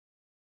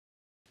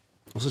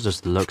Also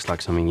just looks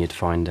like something you'd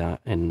find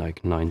in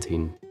like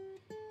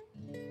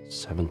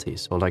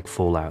 1970s or like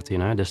Fallout, you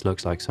know? This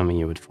looks like something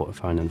you would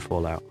find in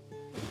Fallout.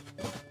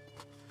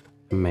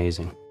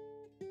 Amazing.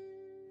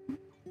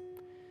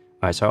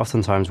 Right, so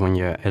oftentimes when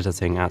you're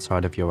editing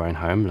outside of your own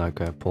home, like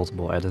a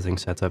portable editing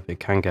setup, it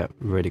can get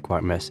really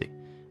quite messy.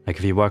 Like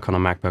if you work on a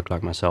MacBook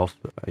like myself,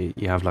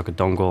 you have like a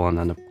dongle and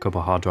then a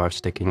couple hard drives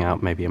sticking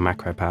out, maybe a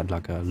macro pad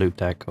like a loop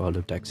deck or a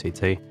loop deck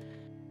CT.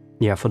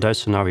 Yeah, for those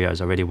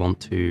scenarios, I really want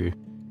to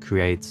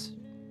create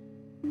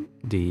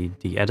the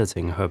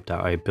editing hub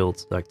that I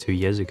built like 2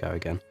 years ago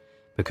again,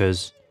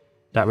 because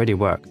that really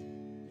worked.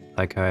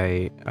 Like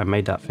I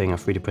made that thing, I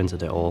 3D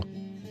printed it all.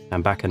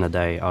 And back in the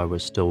day, I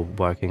was still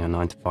working a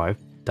 9 to 5.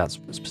 That's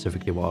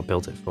specifically what I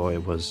built it for.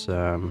 It was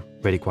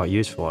really quite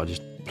useful. I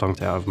just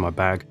plunked it out of my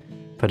bag,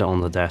 put it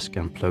on the desk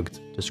and plugged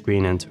the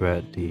screen into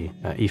it, the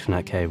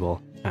Ethernet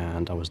cable,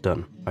 and I was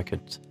done. I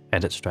could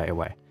edit straight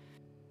away.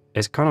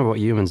 It's kind of what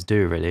humans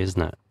do really,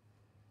 isn't it?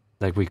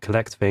 Like we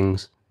collect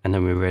things and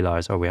then we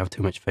realize, oh, we have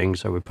too much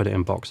things, so we put it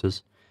in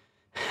boxes.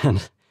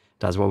 And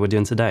that's what we're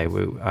doing today.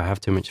 I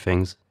have too much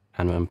things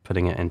and I'm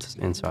putting it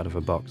inside of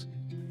a box.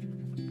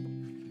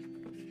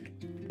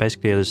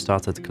 Basically, I just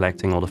started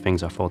collecting all the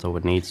things I thought I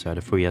would need, so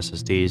the 3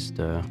 SSDs,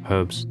 the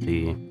hubs,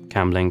 the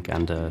cam link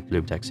and the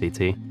loop deck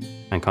CT,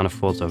 and kind of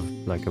thought of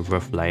like a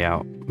rough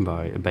layout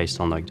based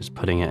on like just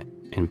putting it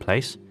in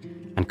place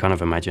and kind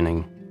of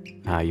imagining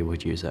how you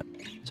would use it.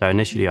 So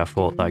initially I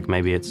thought like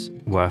maybe it's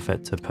worth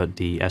it to put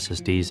the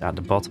SSDs at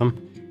the bottom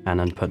and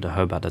then put the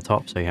hub at the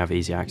top so you have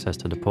easy access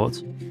to the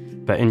ports.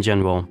 But in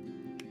general,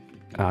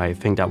 I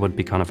think that would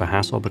be kind of a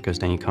hassle because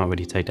then you can't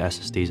really take the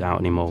SSDs out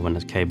anymore when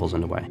there's cables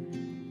in the way.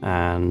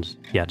 And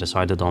yeah,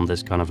 decided on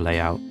this kind of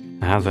layout.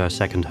 I have a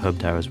second hub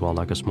there as well,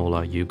 like a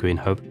smaller U-green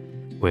hub,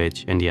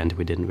 which in the end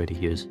we didn't really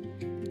use.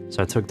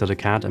 So I took to the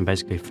CAD and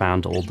basically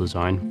found the old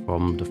design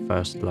from the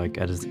first like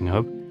editing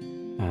hub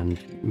and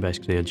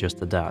basically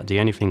adjusted that.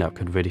 The only thing that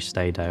could really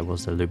stay there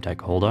was the loop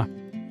deck holder.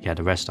 Yeah,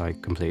 the rest I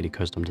completely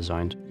custom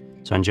designed.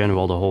 So in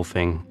general, the whole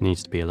thing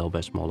needs to be a little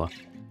bit smaller.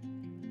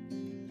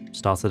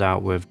 Started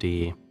out with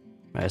the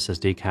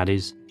SSD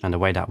caddies, and the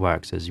way that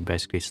works is you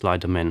basically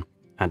slide them in.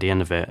 At the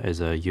end of it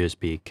is a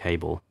USB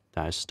cable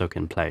that is stuck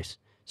in place.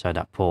 So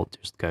that port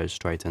just goes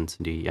straight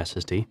into the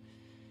SSD.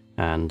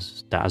 And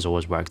that has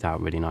always worked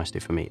out really nicely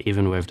for me,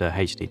 even with the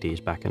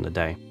HDDs back in the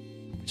day,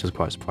 which is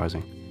quite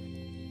surprising.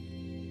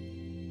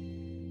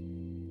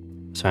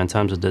 So in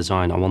terms of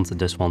design, I wanted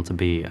this one to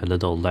be a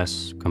little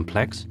less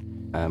complex.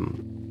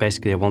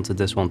 Basically, I wanted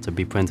this one to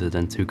be printed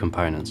in 2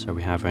 components, so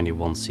we have only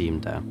one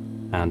seam there.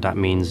 And that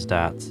means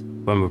that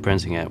when we're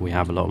printing it, we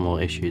have a lot more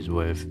issues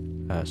with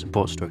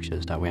support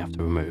structures that we have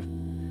to remove.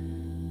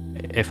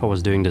 If I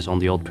was doing this on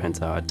the old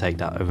printer, I'd take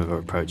that other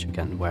approach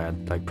again, where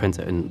I'd like print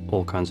it in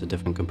all kinds of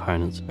different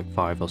components, like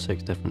 5 or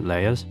 6 different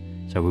layers,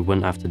 so we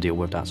wouldn't have to deal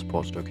with that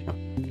support structure.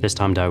 This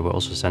time though, we're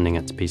also sending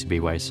it to PCB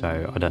waste,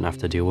 so I don't have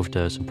to deal with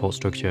the support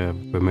structure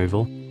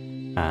removal,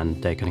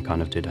 and they can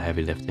kind of do the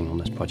heavy lifting on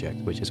this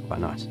project, which is quite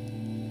nice.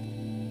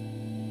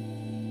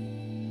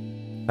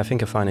 I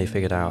think I finally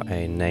figured out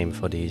a name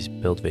for these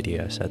build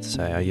videos, so to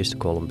say. I used to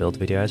call them build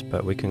videos,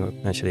 but we can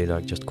actually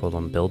like just call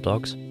them build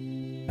logs,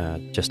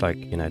 just like,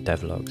 you know,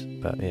 devlogs.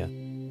 But yeah,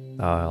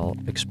 I'll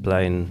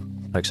explain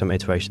like some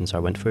iterations I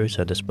went through.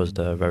 So this was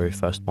the very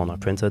first one I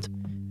printed.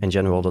 In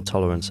general, the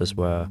tolerances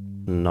were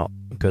not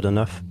good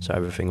enough, so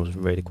everything was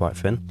really quite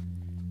thin.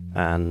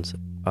 And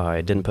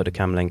I didn't put a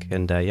cam link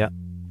in there yet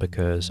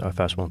because I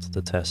first wanted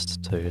to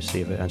test to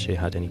see if it actually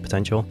had any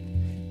potential.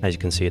 As you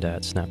can see there,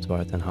 it snapped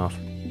right in half.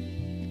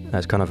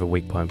 That's kind of a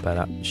weak point, but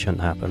that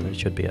shouldn't happen. It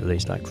should be at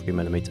least like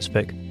 3mm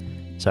thick.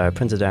 So I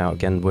printed it out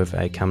again with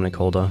a cam link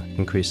holder,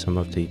 increased some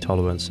of the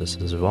tolerances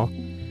as well.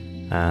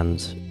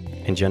 And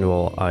in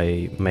general,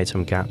 I made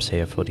some gaps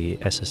here for the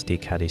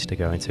SSD caddies to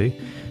go into.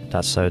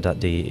 That's so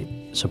that the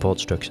support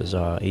structures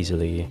are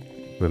easily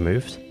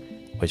removed,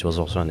 which was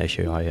also an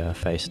issue I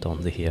faced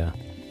on the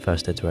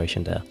first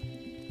iteration there.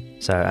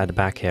 So at the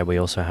back here, we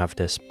also have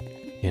this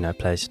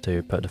place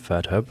to put the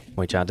third hub,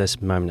 which at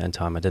this moment in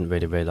time I didn't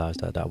really realize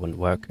that that wouldn't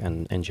work,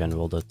 and in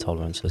general the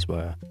tolerances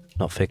were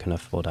not thick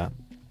enough for that.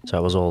 So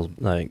it was all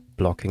like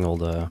blocking all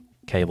the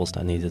cables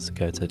that needed to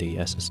go to the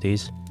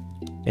SSDs.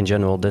 In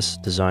general, this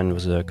design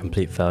was a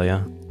complete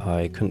failure.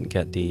 I couldn't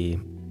get the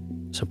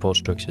support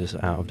structures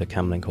out of the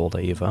cam link holder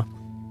either,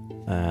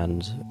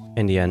 and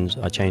in the end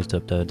I changed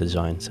up the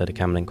design so the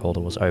cam link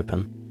holder was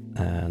open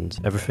and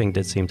everything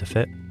did seem to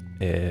fit.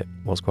 It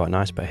was quite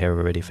nice, but here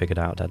we already figured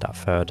out that that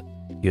third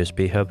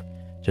USB hub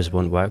just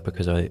wouldn't work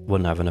because I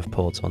wouldn't have enough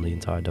ports on the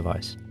entire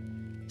device.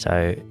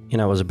 So, it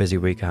was a busy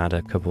week. I had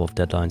a couple of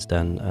deadlines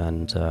then,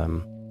 and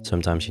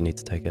sometimes you need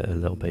to take it a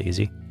little bit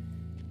easy.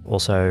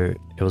 Also,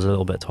 it was a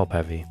little bit top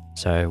heavy,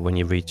 so when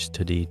you reach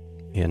to the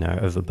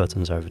over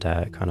buttons over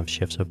there, it kind of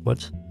shifts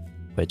upwards,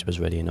 which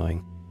was really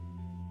annoying.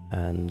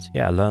 And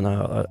yeah, I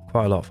learned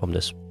quite a lot from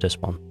this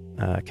one.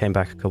 Came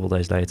back a couple of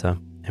days later,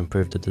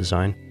 improved the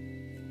design.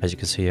 As you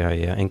can see, I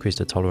increased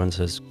the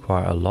tolerances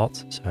quite a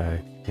lot, so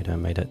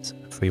made it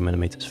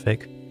 3mm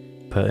thick,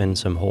 put in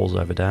some holes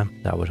over there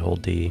that would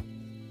hold the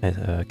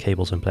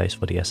cables in place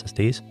for the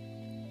SSDs.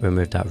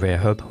 Removed that rear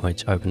hub,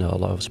 which opened a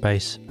lot of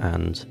space,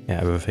 and yeah,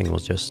 everything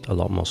was just a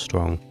lot more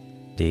strong.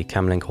 The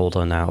cam link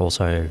holder now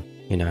also,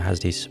 you know, has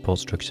these support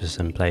structures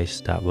in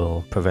place that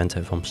will prevent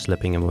it from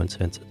slipping inwards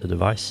into the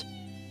device.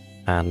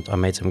 And I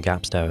made some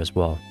gaps there as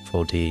well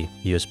for the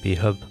USB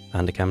hub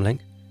and the cam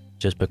link,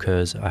 just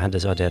because I had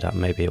this idea that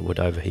maybe it would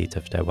overheat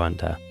if they weren't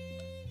there.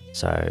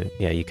 So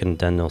yeah, you can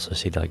then also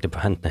see like the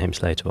brand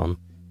names later on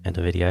in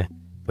the video,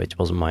 which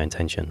wasn't my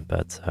intention,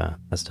 but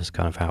that's just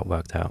kind of how it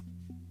worked out.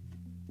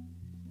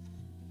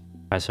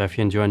 Right, so if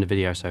you're enjoying the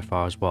video so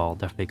far as well,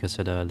 definitely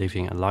consider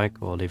leaving a like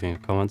or leaving a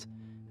comment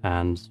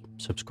and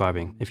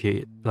subscribing. If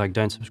you like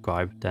don't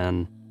subscribe,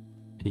 then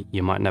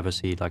you might never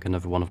see like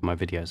another one of my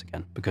videos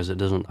again, because it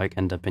doesn't like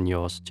end up in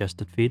your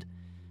suggested feed.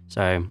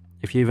 So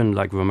if you're even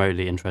like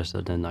remotely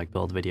interested in like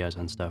build videos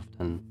and stuff,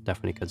 then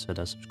definitely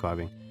consider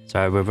subscribing.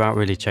 So without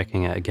really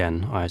checking it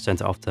again, I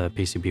sent it off to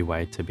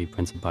PCBWay to be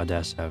printed by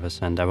their service,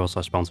 and they're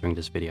also sponsoring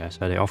this video.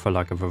 So they offer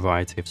like a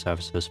variety of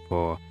services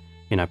for,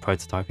 you know,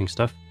 prototyping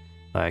stuff,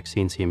 like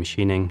CNC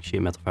machining,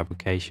 sheet metal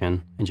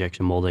fabrication,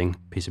 injection molding,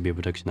 PCB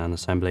production and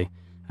assembly,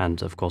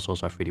 and of course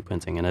also 3D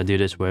printing. And I do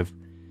this with,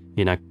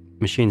 you know,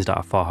 machines that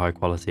are far higher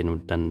quality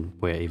than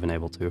we're even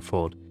able to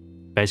afford.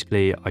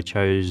 Basically, I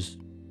chose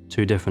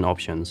two different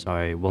options.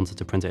 I wanted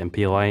to print it in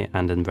PLA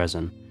and in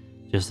resin,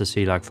 just to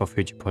see like for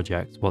future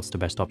projects what's the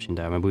best option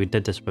there. And we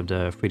did this with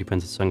the 3D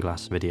printed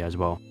sunglass video as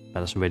well, but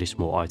that's a really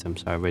small item,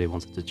 so I really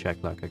wanted to check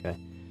like, okay,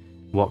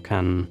 what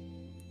can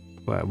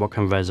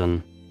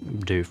resin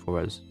do for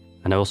us?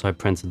 And I also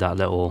printed that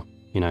little,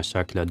 you know,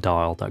 circular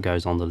dial that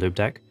goes on the loop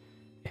deck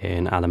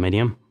in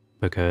aluminium,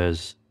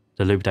 because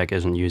the loop deck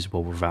isn't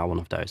usable without one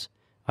of those.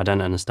 I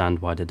don't understand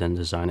why they didn't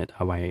design it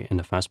that way in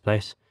the first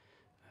place.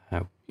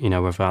 You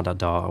know, without that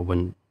dial, I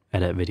wouldn't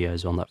edit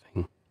videos on that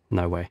thing.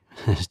 No way.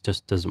 It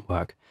just doesn't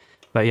work.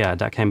 But yeah,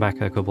 that came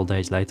back a couple of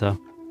days later,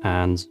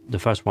 and the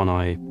first one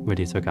I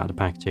really took out of the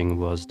packaging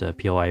was the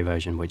PLA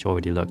version, which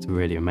already looked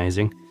really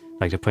amazing.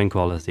 Like the print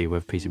quality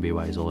with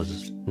PCBWay is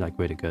always like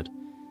really good.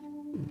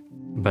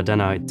 But then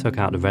I took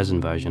out the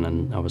resin version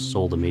and I was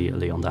sold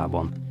immediately on that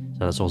one.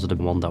 So that's also the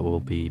one that we'll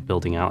be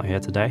building out here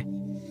today.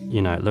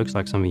 You know, it looks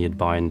like something you'd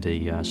buy in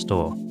the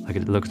store. Like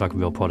it looks like a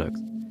real product.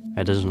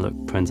 It doesn't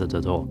look printed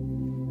at all.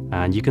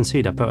 And you can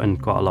see they're putting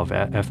quite a lot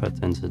of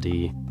effort into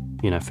the,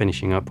 you know,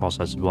 finishing up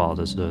process as well.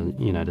 There's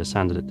you know, they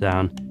sanded it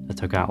down, they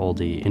took out all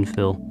the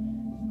infill,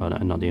 well,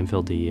 not the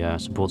infill, the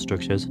support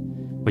structures,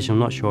 which I'm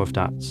not sure if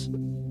that's,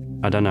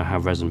 I don't know how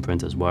resin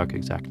printers work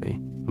exactly.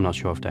 I'm not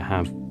sure if they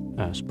have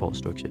support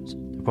structures.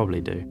 They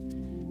probably do,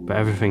 but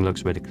everything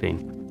looks really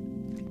clean.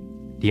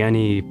 The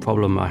only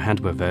problem I had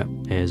with it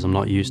is I'm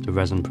not used to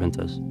resin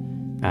printers,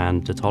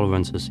 and the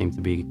tolerances seem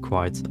to be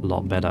quite a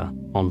lot better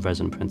on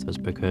resin printers,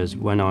 because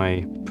when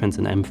I print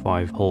an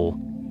M5 hole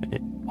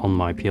on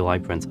my PLA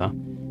printer,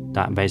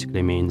 that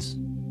basically means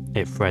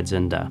it threads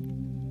in there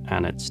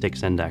and it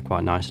sticks in there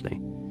quite nicely.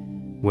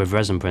 With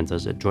resin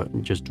printers, it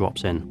just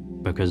drops in,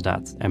 because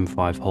that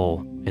M5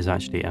 hole is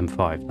actually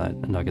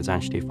M5, like it's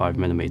actually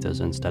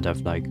 5mm instead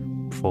of like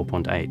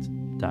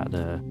 4.8 that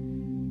the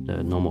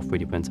normal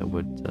 3D printer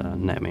would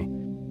net me.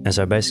 And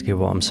so basically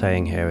what I'm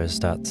saying here is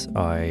that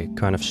I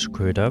kind of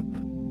screwed up,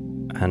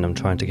 and I'm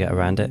trying to get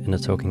around it in a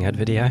talking head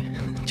video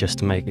just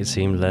to make it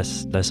seem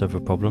less of a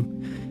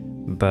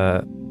problem.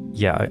 But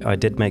yeah, I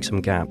did make some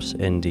gaps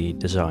in the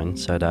design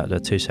so that the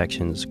two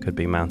sections could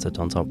be mounted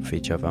on top of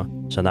each other.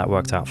 So that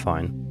worked out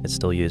fine. It's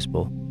still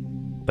usable.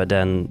 But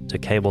then the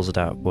cables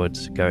that would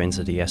go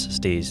into the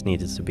SSDs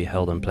needed to be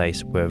held in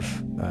place with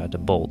the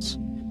bolts.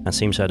 And it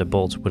seems that the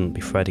bolts wouldn't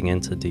be threading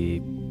into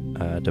the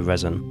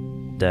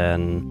resin,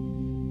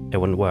 then it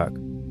wouldn't work.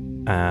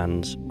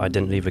 And I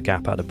didn't leave a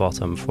gap at the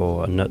bottom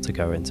for a nut to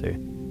go into,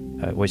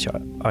 which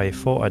I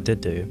thought I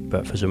did do,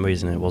 but for some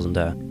reason it wasn't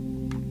there.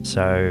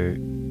 So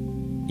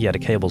yeah, the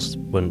cables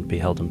wouldn't be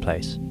held in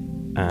place,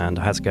 and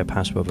I had to go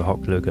past with a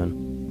hot glue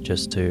gun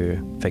just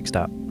to fix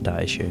that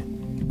issue,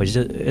 which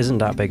isn't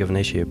that big of an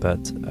issue,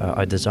 but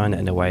I designed it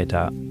in a way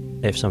that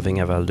if something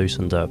ever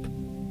loosened up,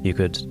 you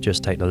could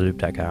just take the loop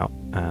deck out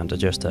and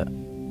adjust it,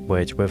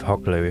 which with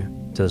hot glue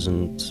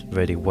doesn't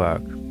really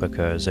work,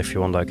 because if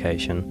you're on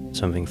location,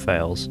 something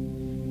fails,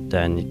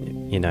 then,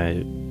 you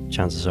know,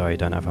 chances are you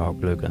don't have a hot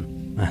glue gun.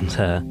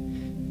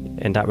 And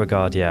in that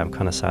regard, yeah, I'm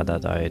kind of sad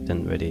that I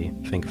didn't really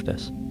think of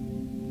this.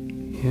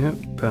 Yep,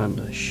 burned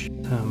the shit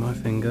out of my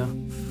finger.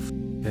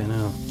 Okay,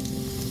 now.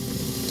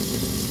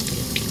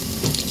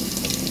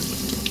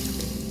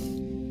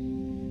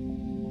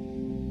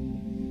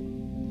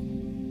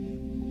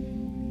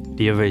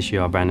 The other issue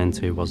I ran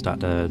into was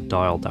that the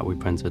dial that we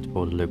printed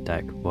for the loop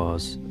deck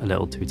was a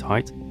little too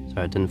tight,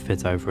 so it didn't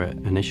fit over it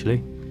initially.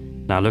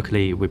 Now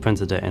luckily we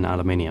printed it in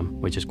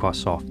aluminium, which is quite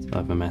soft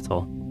over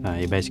metal.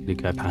 You basically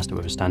go past it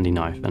with a standy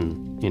knife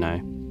and, you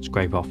know,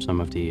 scrape off some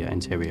of the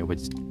interior,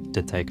 which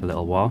did take a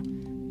little while,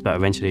 but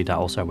eventually that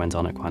also went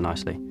on it quite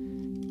nicely.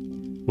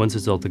 Once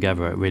it's all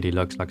together, it really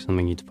looks like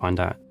something you'd find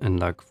out in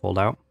like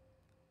Fallout.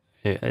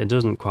 it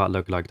doesn't quite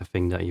look like the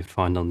thing that you'd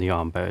find on the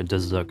arm, but it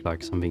does look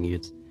like something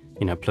you'd,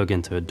 you know, plug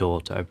into a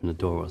door to open a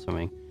door or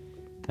something.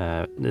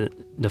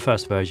 The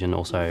first version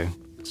also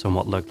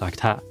somewhat looked like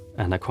that,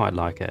 and I quite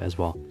like it as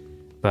well.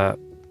 But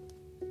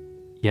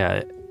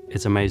yeah,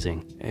 it's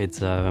amazing.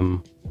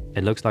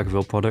 It looks like a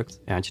real product.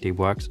 It actually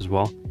works as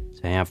well.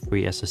 So you have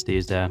 3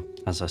 SSDs there.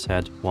 As I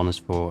said, one is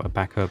for a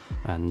backup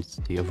and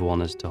the other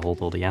one is to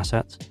hold all the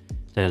assets.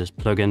 They just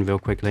plug in real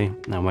quickly,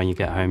 and when you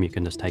get home you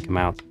can just take them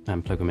out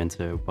and plug them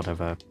into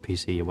whatever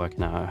PC you're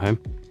working at home.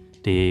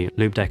 The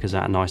loop deck is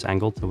at a nice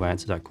angle to where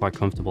it's quite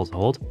comfortable to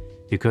hold.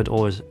 You could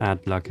always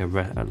add like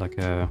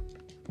a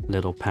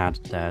little pad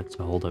there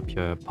to hold up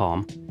your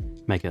palm,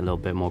 make it a little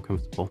bit more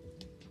comfortable.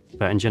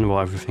 But in general,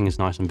 everything is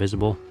nice and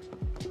visible.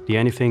 The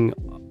only thing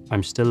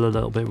I'm still a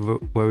little bit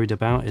worried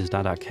about is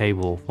that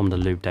cable from the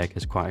loop deck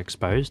is quite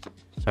exposed.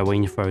 So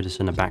when you throw this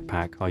in a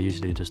backpack, I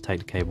usually just take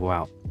the cable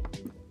out.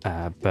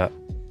 But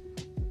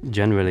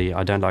generally,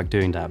 I don't like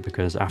doing that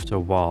because after a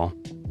while,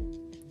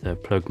 the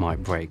plug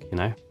might break, you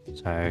know?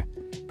 So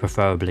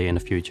preferably in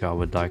the future, I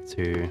would like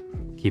to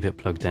keep it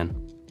plugged in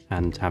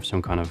and have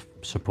some kind of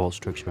support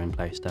structure in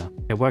place there.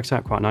 It works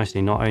out quite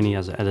nicely, not only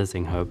as an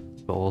editing hub,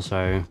 but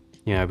also,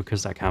 you know,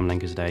 because that cam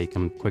link is there, you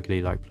can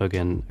quickly like plug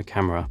in a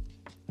camera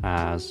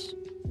as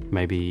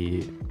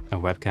maybe a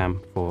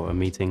webcam for a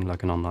meeting,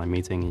 like an online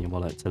meeting, and you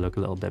want it to look a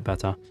little bit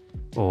better,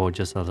 or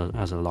just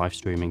as a live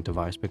streaming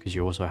device, because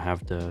you also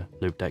have the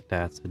loop deck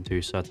there to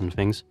do certain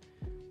things,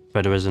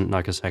 but there isn't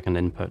like a second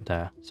input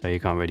there, so you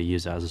can't really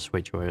use it as a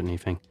switch or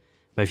anything.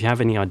 But if you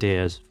have any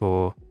ideas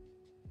for,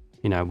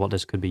 you know, what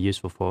this could be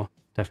useful for,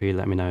 definitely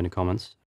let me know in the comments.